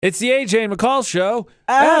It's the AJ and McCall show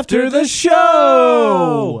After the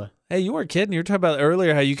show. Hey, you weren't kidding. You were talking about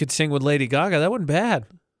earlier how you could sing with Lady Gaga. That wasn't bad.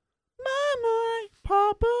 My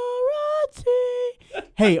paparazzi.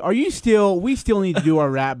 Hey, we still need to do our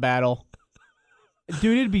rap battle.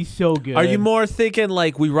 Dude, it'd be so good. Are you more thinking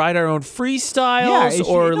like we write our own freestyles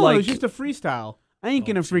it's just a freestyle. I ain't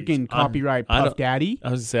gonna freaking copyright Puff Daddy. I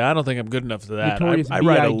was gonna say I don't think I'm good enough for that. Notorious I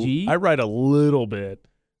write a little bit.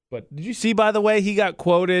 But did you see, by the way, he got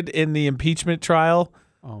quoted in the impeachment trial?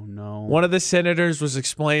 Oh, no. One of the senators was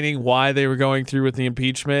explaining why they were going through with the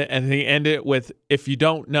impeachment, and he ended it with, if you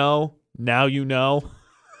don't know, now you know.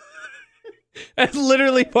 That's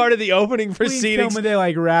literally part of the opening proceedings. Please tell me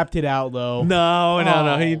they, wrapped it out, though.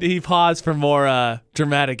 No. He paused for more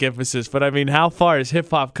dramatic emphasis. But, I mean, how far has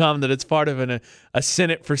hip-hop come that it's part of a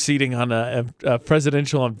Senate proceeding on a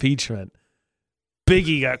presidential impeachment?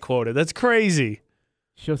 Biggie got quoted. That's crazy.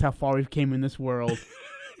 Shows how far we've came in this world.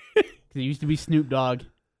 It used to be Snoop Dogg.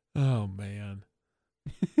 Oh, man.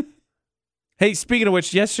 Hey, speaking of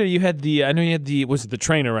which, yesterday was it the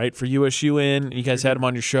trainer, right, for USUN? And you guys had him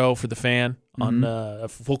on your show for the Fan, on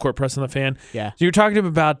Full Court Press on the Fan. Yeah. So you're talking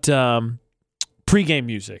about pregame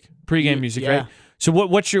music. Right? So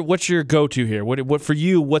what's your go-to here? What for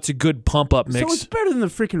you, what's a good pump-up mix? So it's better than the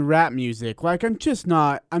freaking rap music. I'm just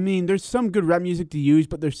not, there's some good rap music to use,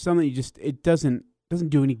 but there's some that it doesn't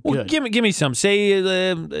do any good. Well, give me some. Say,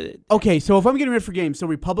 okay, so if I'm getting ready for games, so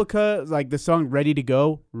Republica, the song "Ready to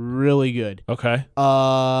Go," really good. Okay.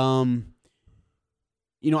 I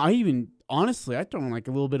throw in a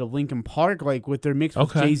little bit of Linkin Park, with their mix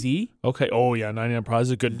with Jay-Z. Okay. Oh yeah, 99 Prize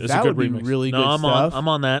is a good. That would be remix. really good stuff. I'm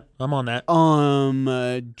on that.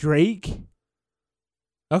 Drake.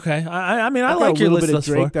 Okay. I like your list thus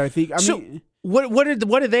far. That I think. What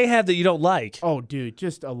do they have that you don't like? Oh, dude,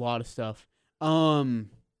 just a lot of stuff. Dude,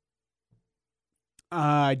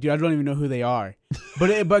 I don't even know who they are.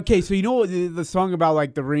 But okay, so you know what the song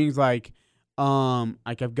about the rings, I've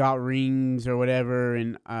got rings or whatever,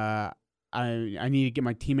 and I need to get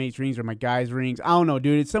my teammates rings or my guys rings. I don't know,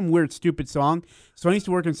 dude. It's some weird, stupid song. So I used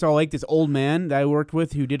to work in Salt Lake. This old man that I worked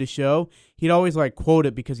with who did a show, he'd always quote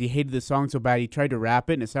it because he hated the song so bad. He tried to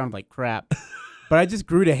rap it and it sounded like crap. But I just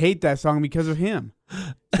grew to hate that song because of him.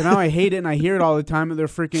 So now I hate it, and I hear it all the time at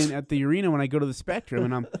the arena when I go to the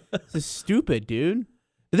Spectrum, and it's just stupid, dude.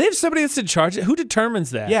 Do they have somebody that's in charge? Who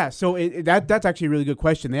determines that? Yeah, so that's actually a really good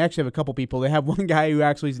question. They actually have a couple people. They have one guy who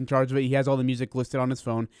actually is in charge of it. He has all the music listed on his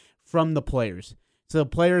phone from the players. So the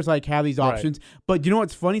players have these options. Right. But you know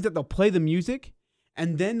what's funny is that they'll play the music,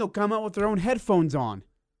 and then they'll come out with their own headphones on.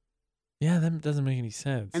 Yeah, that doesn't make any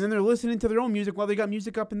sense. And then they're listening to their own music while they got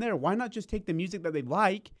music up in there. Why not just take the music that they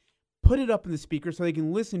like, put it up in the speaker so they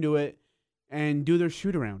can listen to it and do their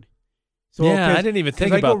shoot around? So, yeah, I didn't even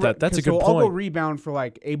think about that. That's a good point. I'll go rebound for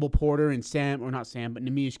Abel Porter and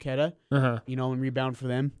Namish Keta, and rebound for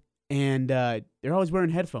them. And they're always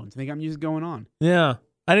wearing headphones, and they got music going on. Yeah,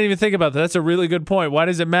 I didn't even think about that. That's a really good point. Why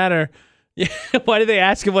does it matter? Why do they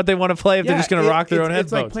ask them what they want to play if they're just going to rock their own headphones?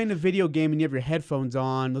 It's like playing a video game and you have your headphones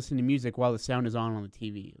on, listening to music while the sound is on the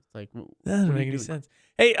TV. It's that doesn't make any sense.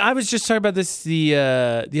 Hey, I was just talking about this the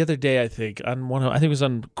other day. I think I think it was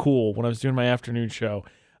on Cool when I was doing my afternoon show.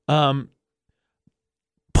 We're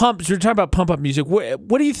talking about pump up music. What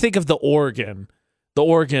do you think of the organ? The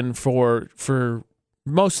organ for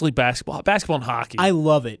mostly basketball and hockey. I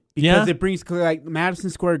love it because it brings Madison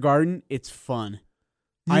Square Garden. It's fun.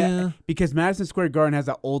 Yeah. Because Madison Square Garden has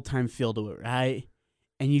that old time feel to it, right?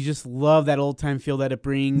 And you just love that old time feel that it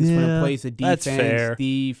brings when it plays the defense, and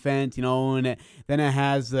then it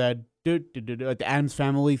has the Addams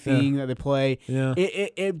Family thing that they play. Yeah.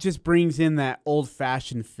 It just brings in that old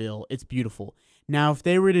fashioned feel. It's beautiful. Now, if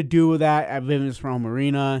they were to do that at Vivint Smith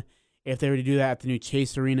Arena, if they were to do that at the new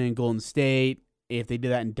Chase Arena in Golden State, if they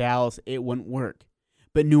did that in Dallas, it wouldn't work.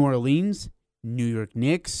 But New Orleans, New York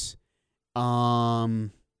Knicks,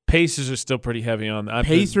 Pacers are still pretty heavy on that.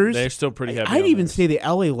 Pacers, they're still pretty heavy. I'd even say the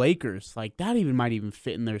LA Lakers, that might even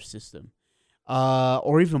fit in their system,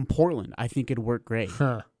 or even Portland. I think it'd work great.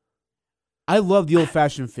 Huh. I love the old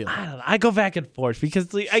fashioned feel. I don't know. I go back and forth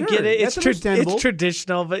because I get it. It's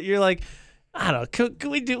traditional, but you're like, I don't know.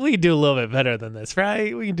 We can do a little bit better than this,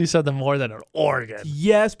 right? We can do something more than an organ.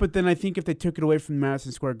 Yes, but then I think if they took it away from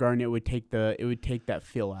Madison Square Garden, it would take that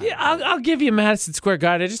feel out. Yeah, I'll give you Madison Square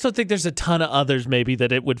Garden. I just don't think there's a ton of others maybe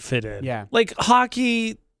that it would fit in. Yeah,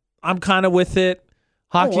 hockey, I'm kind of with it.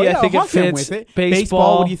 Hockey, I think it fits. I'm with it.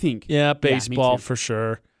 Baseball, what do you think? Yeah, baseball for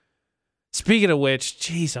sure. Speaking of which,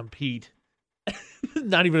 geez, I'm Pete.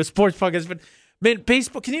 Not even a sports podcast, but Man,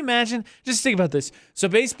 baseball, can you imagine? Just think about this. So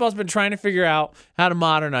baseball's been trying to figure out how to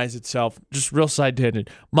modernize itself. Just real side tangent.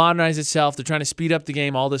 Modernize itself. They're trying to speed up the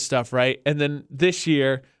game, all this stuff, right? And then this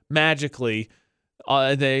year, magically,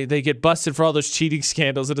 they get busted for all those cheating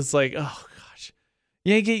scandals, and it's like, oh, gosh.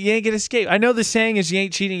 You ain't get escape. I know the saying is you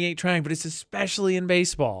ain't cheating, you ain't trying, but it's especially in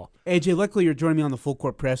baseball. AJ, luckily you're joining me on the Full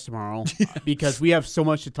Court Press tomorrow because we have so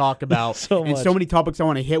much to talk about so many topics I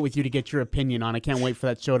want to hit with you to get your opinion on. I can't wait for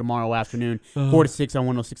that show tomorrow afternoon, 4 to 6 on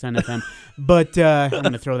 106.9 FM. But I'm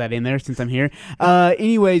going to throw that in there since I'm here.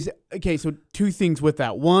 Anyways, okay, so two things with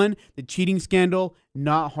that. One, the cheating scandal,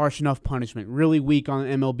 not harsh enough punishment. Really weak on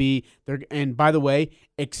MLB. And by the way,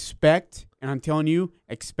 expect, and I'm telling you,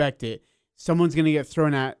 expect it. Someone's going to get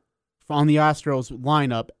thrown at on the Astros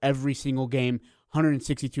lineup every single game.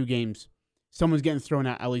 162 games. Someone's getting thrown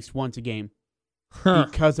at least once a game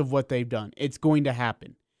because of what they've done. It's going to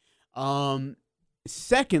happen.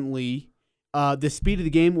 Secondly, the speed of the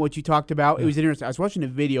game, what you talked about, it was interesting. I was watching a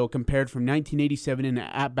video compared from 1987 in an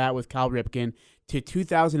at-bat with Cal Ripken to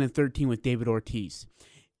 2013 with David Ortiz.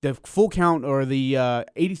 The full count, or the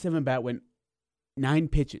 87 bat went 9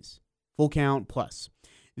 pitches, full count plus.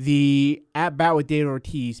 The at-bat with David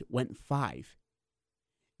Ortiz went 5.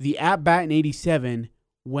 The at-bat in 87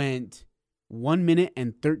 went 1 minute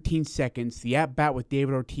and 13 seconds. The at-bat with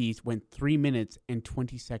David Ortiz went 3 minutes and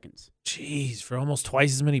 20 seconds. Jeez, for almost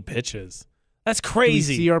twice as many pitches. That's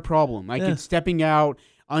crazy. We see our problem. Like, it's stepping out,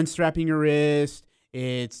 unstrapping your wrist.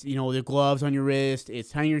 It's, the gloves on your wrist. It's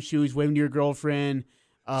tying your shoes, waving to your girlfriend.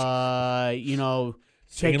 Singing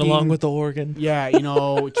along with the organ. Yeah,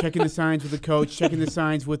 checking the signs with the coach, checking the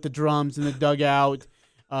signs with the drums in the dugout.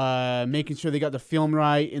 Making sure they got the film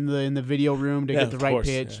right in the video room to get the right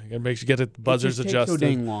pitch. Yeah. Gotta make sure you get the buzzers adjusted. So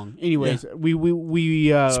dang long. Anyways,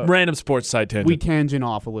 we some random sports side tangent. We tangent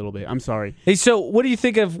off a little bit. I'm sorry. Hey, so what do you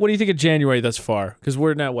think of January thus far? Because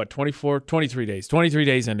we're now 23 days. 23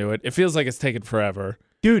 days into it. It feels like it's taken forever.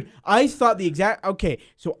 Dude, I thought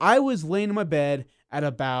so I was laying in my bed at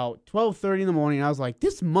about 12:30 in the morning, and I was like,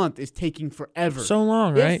 this month is taking forever. So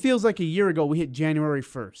long, right? It feels like a year ago we hit January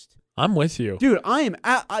 1st. I'm with you. Dude,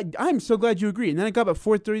 I'm so glad you agree. And then I got up at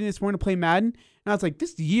 4:30 this morning to play Madden, and I was like,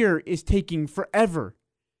 this year is taking forever.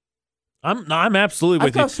 I'm absolutely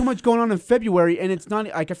with you. I've got so much going on in February, and it's not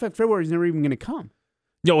like I feel like February is never even going to come.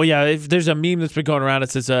 If there's a meme that's been going around,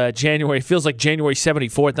 it says January, it feels like January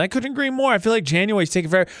 74th. And I couldn't agree more. I feel like January's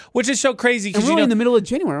taking forever, which is so crazy. And we're in the middle of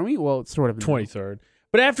January, aren't we? Well, it's sort of. 23rd.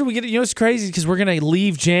 But after we get it, it's crazy because we're going to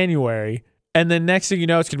leave January, and then next thing you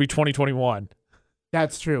know, it's going to be 2021.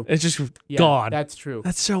 That's true. It's just gone. That's true.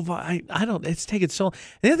 That's so. I don't. It's taken so. And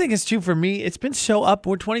the other thing is too for me. It's been so up.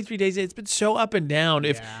 We're 23 days. It's been so up and down.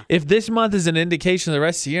 If this month is an indication of the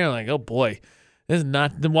rest of the year, I'm like, oh boy, this is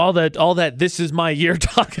not. All that. This is my year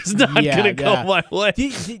talk is not gonna go my way. Do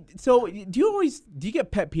you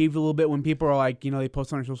get pet peeved a little bit when people are like, they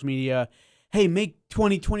post on their social media, hey, make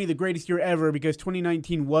 2020 the greatest year ever because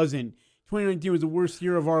 2019 wasn't. 2019 was the worst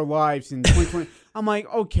year of our lives, and 2020. I'm like,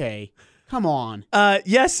 okay. Come on.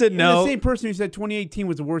 Yes and no. The same person who said 2018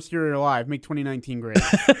 was the worst year of your life, make 2019 great.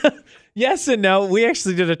 Yes and no. We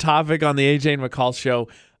actually did a topic on the AJ and McCall show,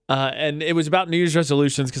 and it was about New Year's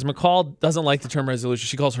resolutions because McCall doesn't like the term resolution.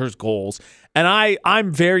 She calls hers goals. And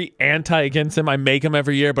I'm very against them. I make them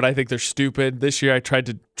every year, but I think they're stupid. This year I tried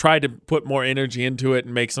to put more energy into it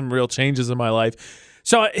and make some real changes in my life.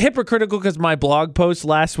 So hypocritical because my blog post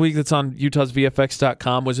last week that's on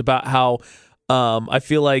utahsvfx.com was about how I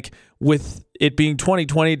feel like with it being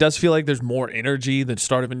 2020, it does feel like there's more energy than the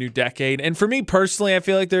start of a new decade. And for me personally, I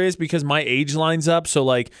feel like there is because my age lines up. So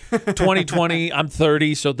like 2020, I'm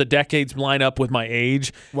 30, so the decades line up with my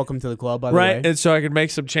age. Welcome to the club, by the way. Right, and so I could make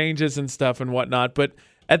some changes and stuff and whatnot. But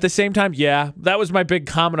at the same time, that was my big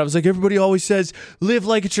comment. I was like, everybody always says, live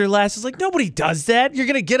like it's your last. It's like, nobody does that. You're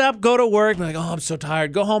going to get up, go to work, and be like, oh, I'm so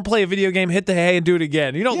tired. Go home, play a video game, hit the hay, and do it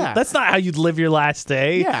again. That's not how you'd live your last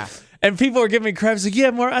day. Yeah. And people were giving me crap.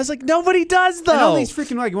 Like, more. I was like, nobody does, though. And all these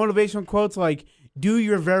freaking motivational quotes like, do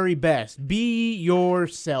your very best. Be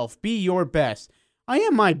yourself. Be your best. I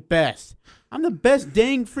am my best. I'm the best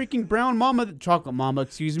dang freaking brown chocolate mama,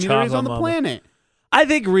 there is on the planet. I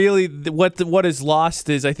think really what is lost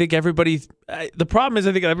is I think everybody the problem is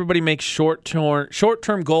I think everybody makes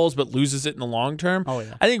short-term goals but loses it in the long term. Oh,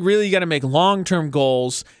 yeah. I think really you got to make long-term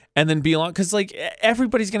goals and then be along, because like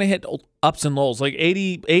everybody's gonna hit ups and lows. Like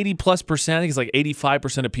 80+%, I think it's like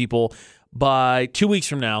 85% of people by 2 weeks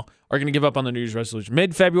from now are going to give up on the New Year's resolution.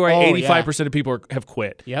 Mid-February, 85% of people have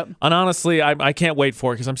quit. Yep. And honestly, I can't wait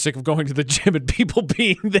for it because I'm sick of going to the gym and people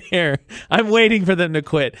being there. I'm waiting for them to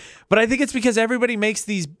quit. But I think it's because everybody makes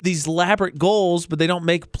these elaborate goals, but they don't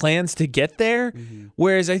make plans to get there. Mm-hmm.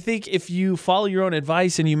 Whereas I think if you follow your own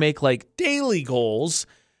advice and you make like daily goals,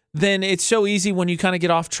 then it's so easy when you kind of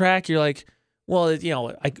get off track. You're like, well,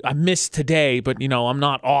 I missed today, but, I'm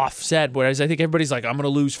not offset. Whereas I think everybody's like, I'm going to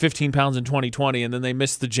lose 15 pounds in 2020, and then they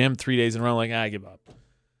miss the gym 3 days in a row, like, I give up.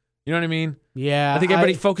 You know what I mean? Yeah. I think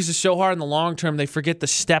everybody focuses so hard in the long term, they forget the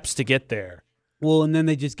steps to get there. Well, and then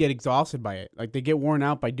they just get exhausted by it. Like, they get worn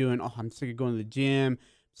out by doing, I'm sick of going to the gym,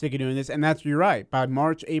 sick of doing this. And you're right. By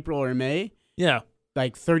March, April, or May,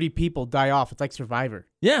 like 30 people die off. It's like Survivor.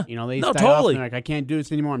 Yeah. They die off and they're like, I can't do this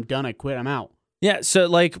anymore. I'm done. I quit. I'm out. Yeah, so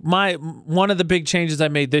like one of the big changes I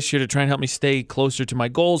made this year to try and help me stay closer to my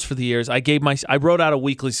goals for the years, I wrote out a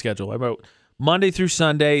weekly schedule. I wrote Monday through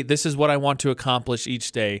Sunday, this is what I want to accomplish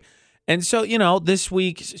each day. And so, this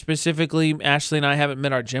week specifically, Ashley and I haven't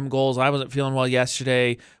met our gym goals. I wasn't feeling well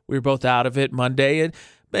yesterday. We were both out of it Monday. And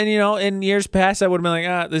in years past, I would have been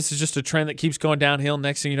like, this is just a trend that keeps going downhill.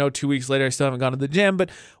 Next thing you know, 2 weeks later, I still haven't gone to the gym. But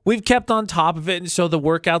we've kept on top of it. And so the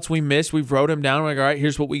workouts we missed, we've wrote them down. We're like, all right,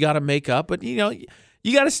 here's what we got to make up. But, you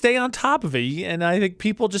got to stay on top of it. And I think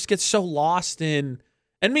people just get so lost in,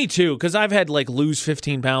 and me too, because I've had like lose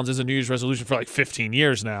 15 pounds as a New Year's resolution for like 15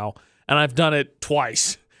 years now. And I've done it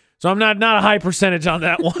twice. So I'm not a high percentage on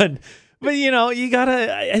that one. But,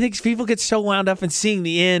 I think people get so wound up in seeing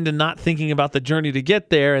the end and not thinking about the journey to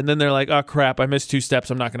get there. And then they're like, oh, crap, I missed 2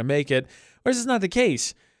 steps. I'm not going to make it. Whereas it's not the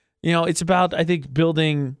case. It's about, I think,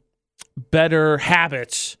 building better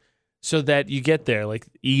habits so that you get there. Like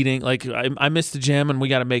eating, like I missed the gym and we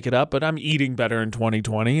got to make it up, but I'm eating better in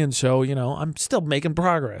 2020. And so, I'm still making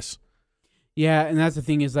progress. Yeah, and that's the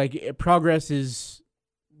thing is like progress is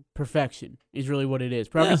perfection is really what it is.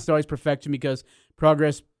 Progress is always perfection because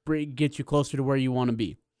progress gets you closer to where you want to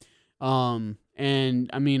be. And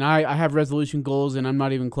I mean, I have resolution goals, and I'm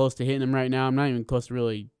not even close to hitting them right now. I'm not even close to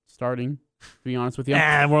really starting, to be honest with you.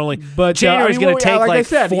 We're only. But January's going to take like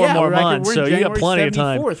 4 more months, so you got plenty of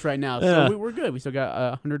time. We're 74th right now, so we're good. We still got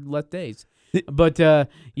 100 less days. But I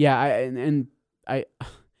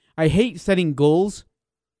hate setting goals,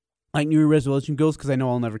 like New Year resolution goals, because I know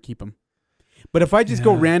I'll never keep them. But if I just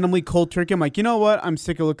go randomly cold turkey, I'm like, you know what? I'm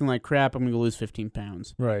sick of looking like crap. I'm going to lose 15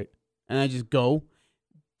 pounds. Right. And I just go.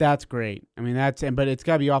 That's great. I mean, but it's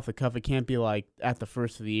got to be off the cuff. It can't be like at the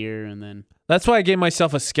first of the year and then. That's why I gave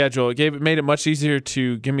myself a schedule. It made it much easier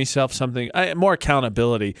to give myself something, more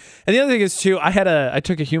accountability. And the other thing is, too, I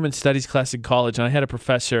took a human studies class in college, and I had a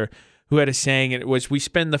professor who had a saying, and it was, we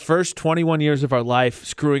spend the first 21 years of our life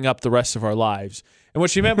screwing up the rest of our lives. And what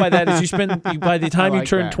she meant by that is by the time you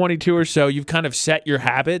turn 22 or so, you've kind of set your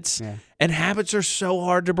habits. Yeah. And habits are so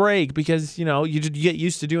hard to break because, you get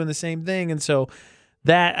used to doing the same thing. And so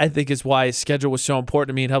that, I think, is why schedule was so important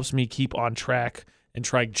to me. It helps me keep on track and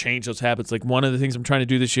try to change those habits. Like one of the things I'm trying to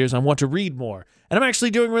do this year is I want to read more. And I'm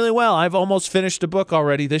actually doing really well. I've almost finished a book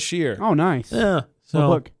already this year. Oh, nice. Yeah.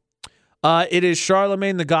 What book? It is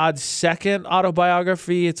Charlemagne the God's second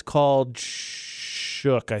autobiography. It's called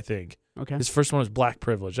Shook, I think. Okay. His first one was Black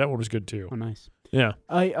Privilege. That one was good too. Oh, nice. Yeah.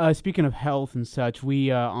 Speaking of health and such,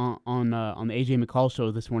 we on the AJ McCall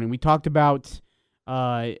show this morning, we talked about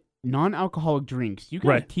non-alcoholic drinks. You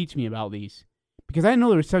gotta teach me about these because I didn't know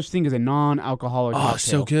there was such thing as a non-alcoholic. Oh,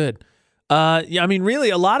 so good. I mean, really,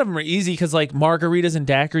 a lot of them are easy because like margaritas and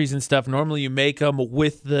daiquiris and stuff. Normally, you make them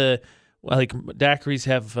with daiquiris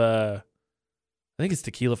have. I think it's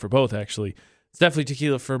tequila for both, actually. It's definitely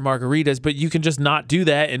tequila for margaritas, but you can just not do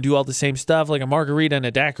that and do all the same stuff. Like a margarita and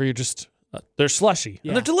a daiquiri are just, they're slushy.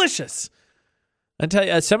 Yeah. And they're delicious. I tell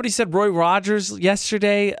you, somebody said Roy Rogers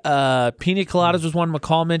yesterday. Pina coladas was one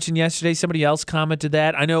McCall mentioned yesterday. Somebody else commented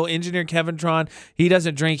that. I know engineer Kevin Tron, he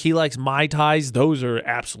doesn't drink. He likes Mai Tais. Those are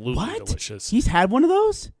absolutely delicious. He's had one of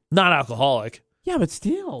those? Not alcoholic. Yeah, but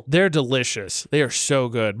still. They're delicious. They are so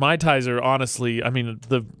good. Mai Tais are honestly, I mean,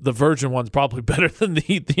 the virgin one's probably better than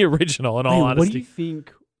the original in all honesty. What do you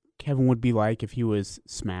think Kevin would be like if he was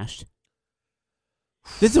smashed?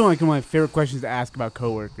 This is one of my favorite questions to ask about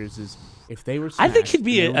coworkers is if they were smashed. I think he'd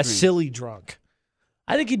be a silly drunk.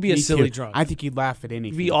 I think he'd be a silly drunk. I think he'd laugh at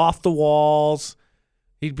anything. He'd be off the walls.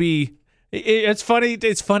 He'd be it's funny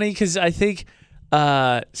because I think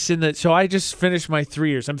so I just finished my 3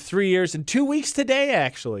 years. I'm 3 years and 2 weeks today,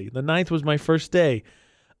 actually. The 9th was my first day.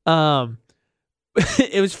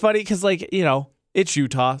 It was funny because, like, it's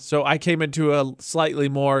Utah. So I came into a slightly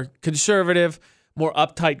more conservative, more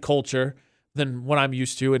uptight culture than what I'm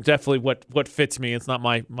used to, and definitely what fits me. It's not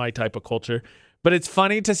my type of culture. But it's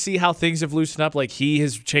funny to see how things have loosened up. Like, he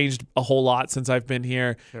has changed a whole lot since I've been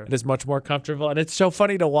here. Sure. It is much more comfortable. And it's so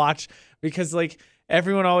funny to watch because, like,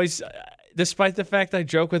 everyone always, despite the fact I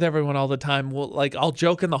joke with everyone all the time, I'll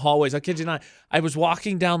joke in the hallways. I kid you not. I was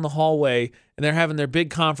walking down the hallway, and they're having their big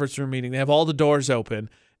conference room meeting. They have all the doors open.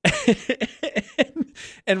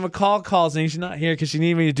 And McCall calls and she's not here because she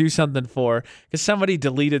needed me to do something for her because somebody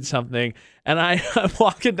deleted something. And I'm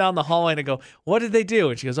walking down the hallway and I go, what did they do?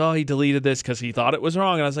 And she goes, oh, he deleted this because he thought it was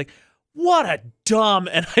wrong. And I was like, what a dumb.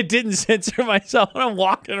 And I didn't censor myself and I'm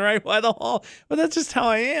walking right by the hall. But that's just how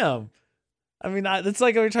I am. I mean, it's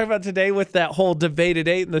like we were talking about today with that whole debate at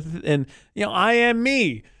 8 and I am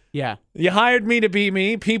me. Yeah. You hired me to be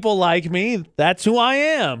me. People like me. That's who I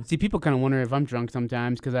am. See, people kind of wonder if I'm drunk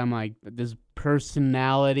sometimes because I'm like this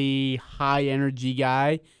personality, high energy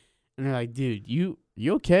guy. And they're like, dude, you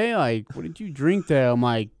okay? Like, what did you drink there? I'm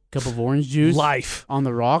like, cup of orange juice. Life. On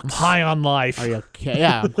the rocks. I'm high on life. Are you okay?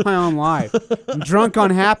 Yeah, I'm high on life. I'm drunk on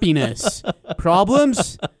happiness.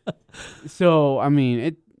 Problems? So, I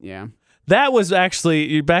mean, yeah. That was actually,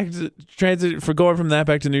 you're back to transit for going from that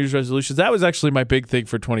back to New Year's resolutions. That was actually my big thing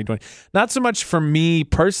for 2020. Not so much for me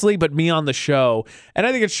personally, but me on the show. And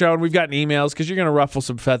I think it's shown. We've gotten emails because you're going to ruffle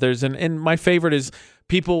some feathers. And my favorite is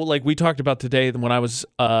people, like we talked about today when I was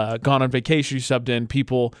gone on vacation, you subbed in,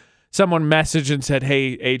 someone messaged and said,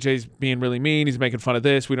 hey, AJ's being really mean. He's making fun of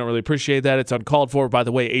this. We don't really appreciate that. It's uncalled for. By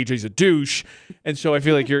the way, AJ's a douche. And so I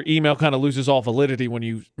feel like your email kind of loses all validity when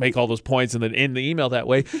you make all those points and then end the email that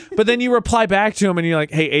way. But then you reply back to him and you're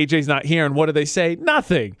like, hey, AJ's not here. And what do they say?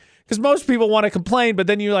 Nothing. Because most people want to complain, but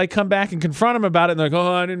then you like come back and confront them about it. And they're like,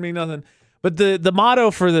 oh, I didn't mean nothing. But the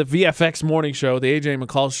motto for the VFX morning show, the AJ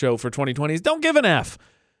McCall show for 2020 is don't give an F.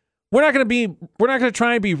 We're not going to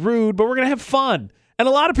try and be rude, but we're going to have fun. And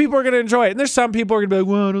a lot of people are going to enjoy it. And there's some people who are going to be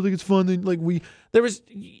like, well, I don't think it's fun.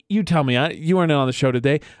 You tell me, you weren't on the show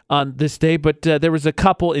today on this day, but there was a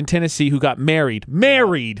couple in Tennessee who got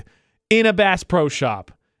married in a Bass Pro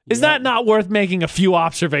Shop. Is that not worth making a few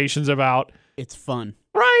observations about? It's fun.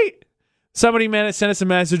 Right? Somebody sent us a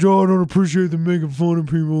message, oh, I don't appreciate them making fun of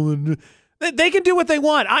people. And they can do what they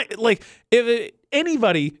want. If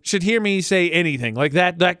anybody should hear me say anything like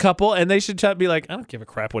that couple, and they should be like, I don't give a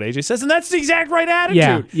crap what AJ says, and that's the exact right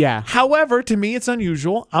attitude. Yeah. However, to me, it's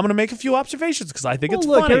unusual. I'm going to make a few observations because I think it's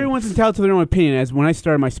look, funny. Everyone's entitled to their own opinion. As when I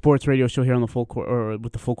started my sports radio show here on the Full Court, or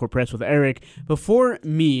with the Full Court Press with Eric, before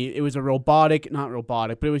me, it was a not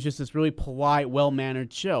robotic, but it was just this really polite,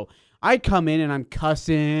 well-mannered show. I come in and I'm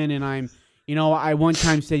cussing, and I'm, I one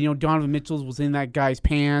time said, Donovan Mitchell was in that guy's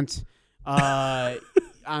pants. I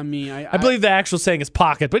believe the actual saying is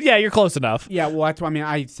pocket, but yeah, you're close enough. Yeah, well, that's why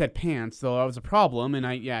I said pants, so that was a problem, and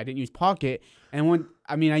I didn't use pocket. And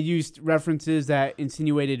I used references that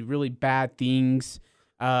insinuated really bad things,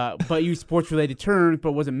 but used sports-related terms,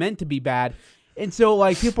 but wasn't meant to be bad. And so,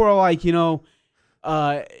 like, people are like,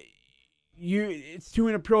 it's too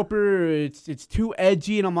inappropriate, it's too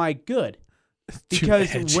edgy, and I'm like, good.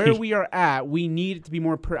 Because where we are at, we need it to be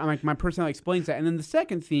more, my personality explains that. And then the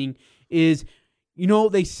second thing is,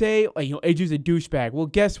 they say, AJ's a douchebag. Well,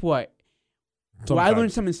 guess what? Well, I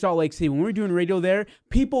learned something in Salt Lake City. When we were doing radio there,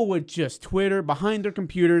 people would just Twitter behind their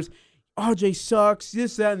computers, RJ sucks,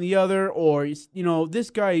 this, that, and the other, or, this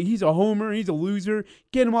guy, he's a homer, he's a loser,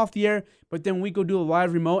 get him off the air. But then we go do a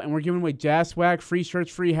live remote, and we're giving away jazz swag, free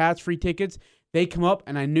shirts, free hats, free tickets. They come up,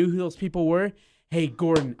 and I knew who those people were. Hey,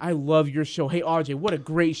 Gordon, I love your show. Hey, RJ, what a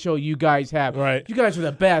great show you guys have. Right. You guys are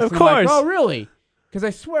the best. Of course. I'm like, oh, really? Because I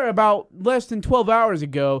swear about less than 12 hours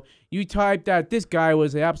ago, you typed that this guy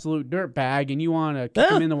was an absolute dirtbag and you want to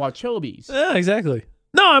kick him in the Wachobies. Yeah, exactly.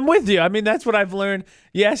 No, I'm with you. That's what I've learned.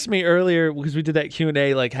 You asked me earlier, because we did that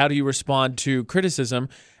Q&A, like, how do you respond to criticism?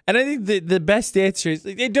 And I think the best answer is,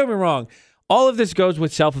 don't get me wrong, all of this goes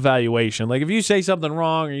with self-evaluation. Like, if you say something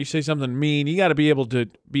wrong or you say something mean, you got to be able to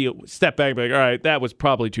step back and be like, all right, that was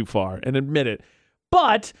probably too far, and admit it.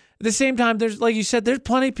 But at the same time, there's, like you said, there's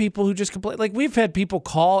plenty of people who just complain. Like, we've had people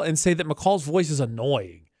call and say that McCall's voice is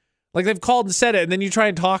annoying. Like, they've called and said it, and then you try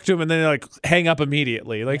and talk to them, and then they like hang up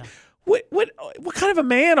immediately. Like, what kind of a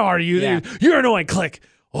man are you? Yeah. You're annoying. Click.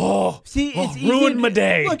 It's ruined my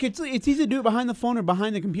day. Look, it's easy to do it behind the phone or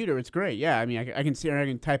behind the computer. It's great. Yeah, I can sit here and I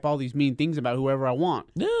can type all these mean things about whoever I want.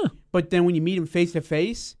 Yeah. But then when you meet him face to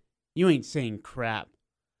face, you ain't saying crap.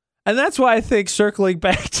 And that's why I think, circling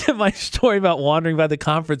back to my story about wandering by the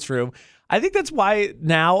conference room, I think that's why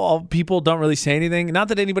now all people don't really say anything. Not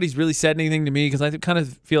that anybody's really said anything to me, because I kind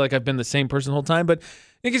of feel like I've been the same person the whole time. But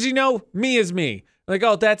because me is me. Like,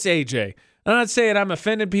 oh, that's AJ. I'm not saying I'm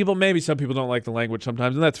offending people. Maybe some people don't like the language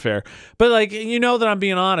sometimes, and that's fair. But like, that I'm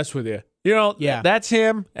being honest with you. That's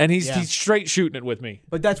him, and he's straight shooting it with me.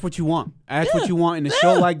 But that's what you want. That's what you want in a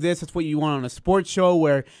show like this. That's what you want on a sports show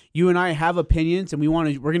where you and I have opinions, and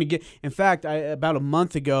we're going to get. In fact, about a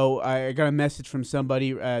month ago, I got a message from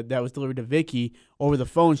somebody that was delivered to Vicky over the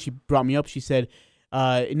phone. She brought me up. She said,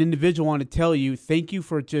 an individual wanted to tell you, thank you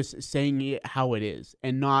for just saying it how it is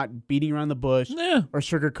and not beating around the bush or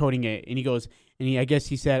sugarcoating it. And he goes, I guess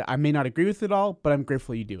he said, I may not agree with it all, but I'm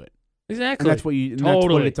grateful you do it. Exactly. And that's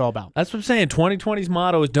what it's all about. That's what I'm saying. 2020's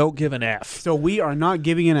motto is don't give an F. So we are not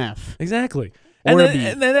giving an F. Exactly. Or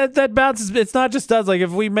and that bounces. It's not just us. Like,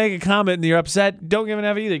 if we make a comment and you're upset, don't give an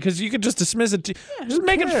F either, because you could just dismiss it. Just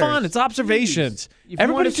make it fun. It's observations. Jeez. If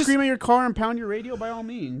you want to scream at your car and pound your radio, by all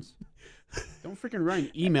means. Don't freaking write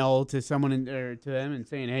an email to someone or to them and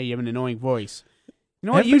saying, hey, you have an annoying voice. You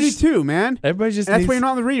know what? You do too, man. Everybody just that's why you're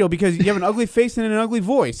not on the radio, because you have an ugly face and an ugly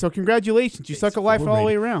voice. So congratulations. You suck at life all the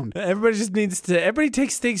way around. Everybody just needs to. Everybody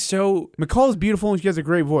takes things so. McCall is beautiful and she has a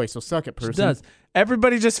great voice, so suck it, person. She does.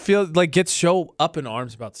 Everybody just gets so up in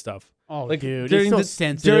arms about stuff. Oh, like, dude, it's so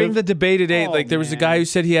sensitive. During the debate today, there was a guy who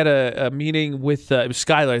said he had a meeting with it was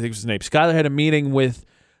Skylar, I think was his name. Skylar had a meeting with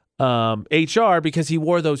HR because he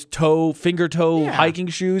wore those finger toe hiking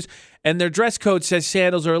shoes, and their dress code says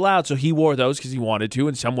sandals are allowed, so he wore those because he wanted to,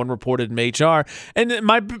 and someone reported him HR. And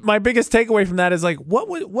my biggest takeaway from that is, like, what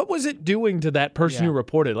was it doing to that person who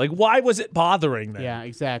reported? Like, why was it bothering them? Yeah,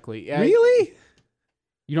 exactly. Really?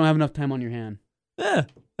 You don't have enough time on your hand. Yeah.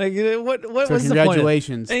 Like, what was the point?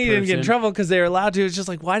 Congratulations. And he didn't get in trouble because they were allowed to. It's just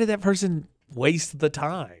like, why did that person waste the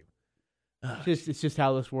time? It's just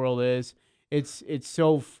how this world is. It's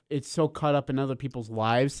so caught up in other people's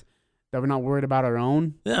lives that we're not worried about our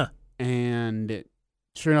own. Yeah. And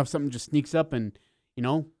sure enough, something just sneaks up and,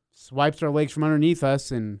 swipes our legs from underneath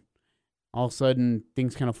us, and all of a sudden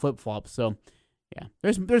things kind of flip-flop. So, yeah,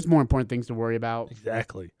 there's more important things to worry about.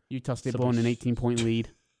 Exactly. Utah State blowing an 18-point lead.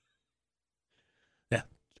 Yeah.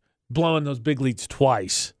 Blowing those big leads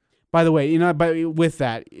twice. By the way, with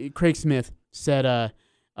that, Craig Smith said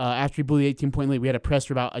after he blew the 18-point lead, we had a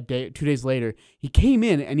presser about 2 days later. He came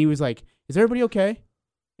in and he was like, is everybody okay?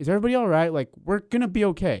 Is everybody all right? Like, we're going to be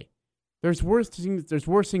okay. There's worse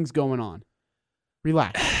things going on.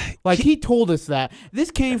 Relax. Like, he told us that.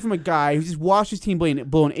 This came from a guy who just watched his team blow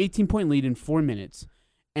an 18-point lead in 4 minutes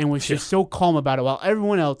and was just so calm about it, while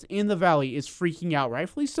everyone else in the Valley is freaking out,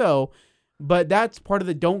 rightfully so. But that's part of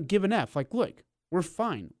the don't give an F. Like, look, we're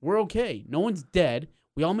fine. We're okay. No one's dead.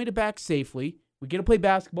 We all made it back safely. We get to play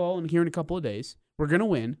basketball here in a couple of days. We're going to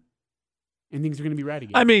win. And things are going to be right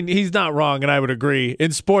again. I mean, he's not wrong, and I would agree.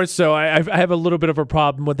 In sports, so I have a little bit of a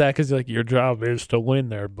problem with that, because, like, your job is to win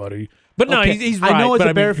there, buddy. But no, okay. He's right. I know as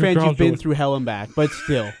a Bear fan, you've been through hell and back, but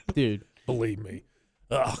still, dude. Believe me.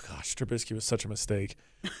 Oh, gosh, Trubisky was such a mistake.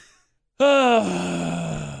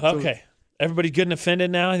 Okay. Everybody good and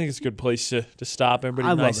offended now? I think it's a good place to stop.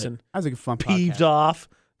 Everybody nice and that was a fun peeved podcast. off.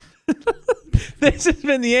 This has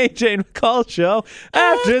been the AJ and McCall Show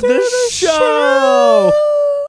after the show.